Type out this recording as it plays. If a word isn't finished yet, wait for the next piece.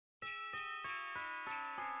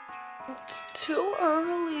It's too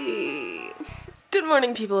early. Good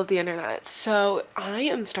morning, people of the internet. So I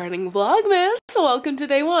am starting Vlogmas. Welcome to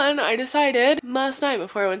day one. I decided last night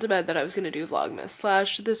before I went to bed that I was gonna do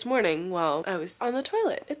Vlogmas / this morning while I was on the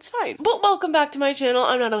toilet. It's fine. But welcome back to my channel.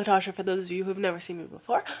 I'm Natalie-Tasha for those of you who've never seen me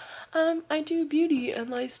before. I do beauty and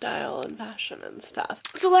lifestyle and fashion and stuff.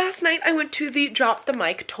 So last night I went to the Drop the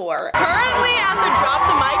Mic tour. Currently at the Drop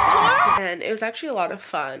the Mic tour. And it was actually a lot of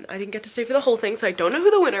fun. I didn't get to stay for the whole thing, so I don't know who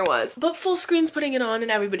the winner was. But Full Screen's putting it on and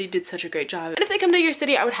everybody did such a great job. And if they come to your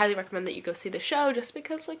city, I would highly recommend that you go see the show just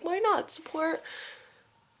because, like, why not? Support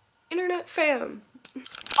internet fam.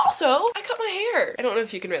 Also, I cut my hair. I don't know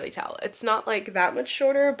if you can really tell. It's not like that much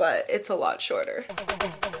shorter, but it's a lot shorter.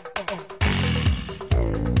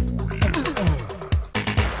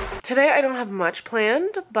 Today I don't have much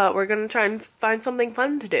planned, but we're gonna try and find something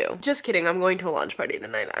fun to do. Just kidding, I'm going to a launch party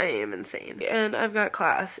tonight. I am insane. And I've got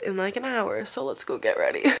class in like an hour, so let's go get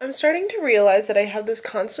ready. I'm starting to realize that I have this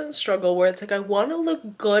constant struggle where it's like I want to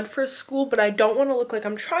look good for school, but I don't want to look like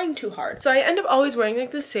I'm trying too hard. So I end up always wearing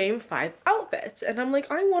like the same 5 outfits, and I'm like,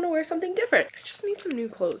 I want to wear something different. I just need some new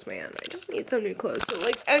clothes, man. I just need some new clothes. So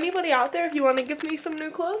like, anybody out there, if you want to give me some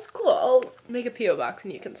new clothes, cool. I'll make a P.O. box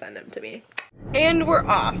and you can send them to me. And we're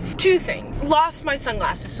off. 2 things. Lost my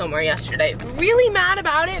sunglasses somewhere yesterday. Really mad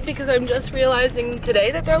about it because I'm just realizing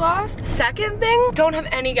today that they're lost. Second thing, don't have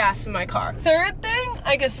any gas in my car. Third thing,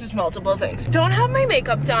 I guess there's multiple things. Don't have my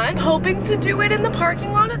makeup done. Hoping to do it in the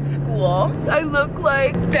parking lot at school. I look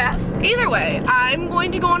like death. Either way, I'm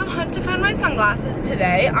going to go on a hunt to find my sunglasses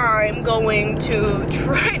today. I'm going to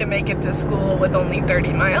try to make it to school with only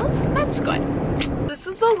 30 miles. That's good. This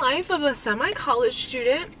is the life of a semi-college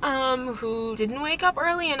student who didn't wake up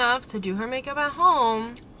early enough to do her makeup at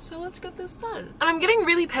home. So let's get this done. And I'm getting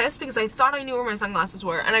really pissed because I thought I knew where my sunglasses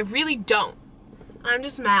were and I really don't. I'm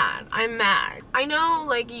just mad. I'm mad. I know,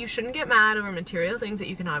 like, you shouldn't get mad over material things that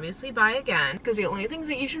you can obviously buy again, because the only things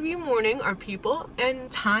that you should be mourning are people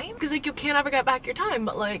and time, because like you can't ever get back your time.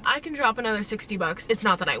 But like, I can drop another 60 bucks. It's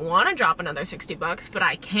not that I want to drop another 60 bucks, but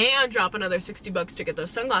I can drop another 60 bucks to get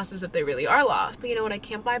those sunglasses if they really are lost. But you know what I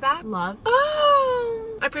can't buy back? Love.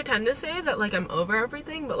 Oh, I pretend to say that like I'm over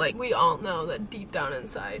everything, but like we all know that deep down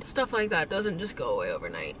inside, stuff like that doesn't just go away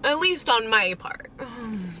overnight. At least on my part.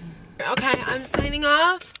 Okay, I'm signing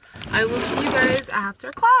off. I will see you guys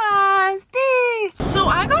after class. So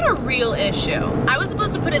I got a real issue. I was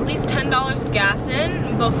supposed to put at least $10 of gas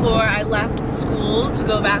in before I left school to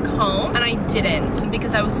go back home, and I didn't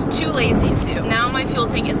because I was too lazy to. Now my fuel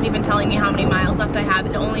tank isn't even telling me how many miles left I have.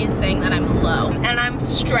 It only is saying that I'm low. And I'm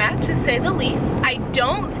stressed, to say the least. I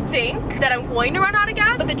don't think that I'm going to run out of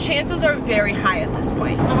gas, but the chances are very high at this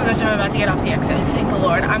point. Oh my gosh, I'm about to get off the exit. Thank the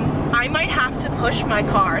Lord. I might have to push my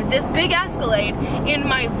car, this big Escalade, in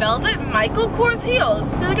my velvet Michael Kors heels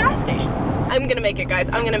to the gas station. I'm gonna make it, guys.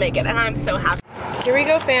 I'm gonna make it, and I'm so happy. Here we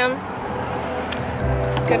go, fam.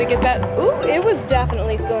 Gotta get that. Ooh, it was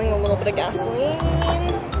definitely spilling a little bit of gasoline.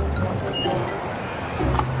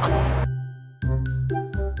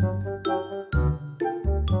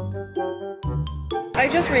 I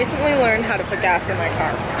just recently learned how to put gas in my car.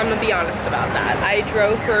 I'm gonna be honest about that. I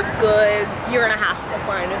drove for a good 1.5 years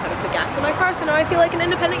before I knew how to put gas in my car, so now I feel like an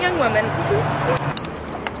independent young woman.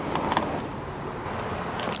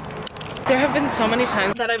 There have been so many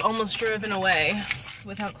times that I've almost driven away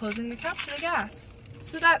without closing the cap to the gas.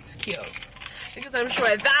 So that's cute, because I'm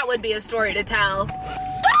sure that would be a story to tell.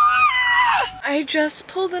 I just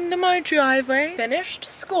pulled into my driveway, finished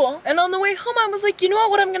school, and on the way home I was like, you know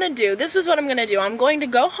what I'm gonna do? This is what I'm gonna do. I'm going to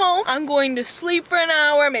go home, I'm going to sleep for an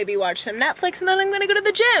hour, maybe watch some Netflix, and then I'm gonna go to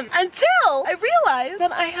the gym. Until I realized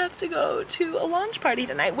that I have to go to a launch party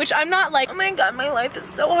tonight, which I'm not like, oh my god, my life is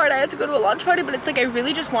so hard, I have to go to a launch party, but it's like I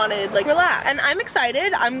really just wanted, like, relax. And I'm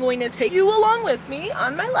excited. I'm going to take you along with me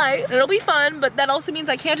on my life. It'll be fun, but that also means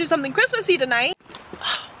I can't do something Christmassy tonight.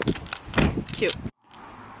 Cute.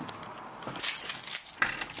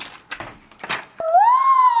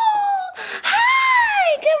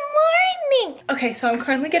 Okay, so I'm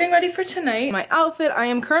currently getting ready for tonight. My outfit, I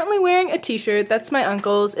am currently wearing a t-shirt. That's my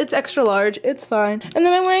uncle's. It's extra large. It's fine. And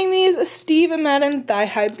then I'm wearing these Steve and Madden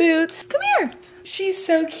thigh-high boots. Come here. She's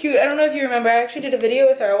so cute. I don't know if you remember, I actually did a video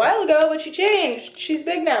with her a while ago, but she changed. She's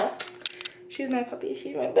big now. She's my puppy.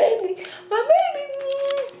 She's my baby. My baby.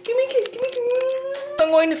 Give me a kiss. Give me a kiss. I'm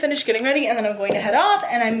going to finish getting ready and then I'm going to head off,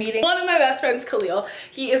 and I'm meeting one of my best friends, Khalil.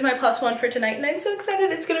 He is my +1 for tonight and I'm so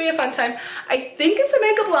excited. It's gonna be a fun time. I think it's a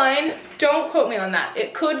makeup line. Don't quote me on that.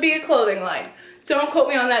 It could be a clothing line. Don't quote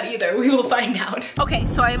me on that either. We will find out. Okay,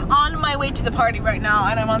 so I'm on my way to the party right now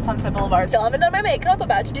and I'm on Sunset Boulevard. Still haven't done my makeup,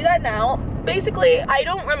 about to do that now. Basically, I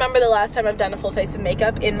don't remember the last time I've done a full face of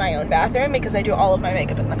makeup in my own bathroom because I do all of my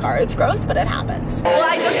makeup in the car. It's gross, but it happens. Well,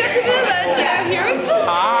 I just got to the event. Yeah, here we go.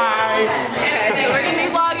 Hi. Okay, so we're gonna be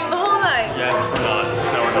vlogging the whole night. Yes, we're not.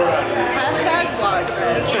 No, we're not. Hashtag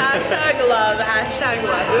vlogmas. Hashtag love. Hashtag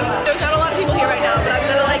love.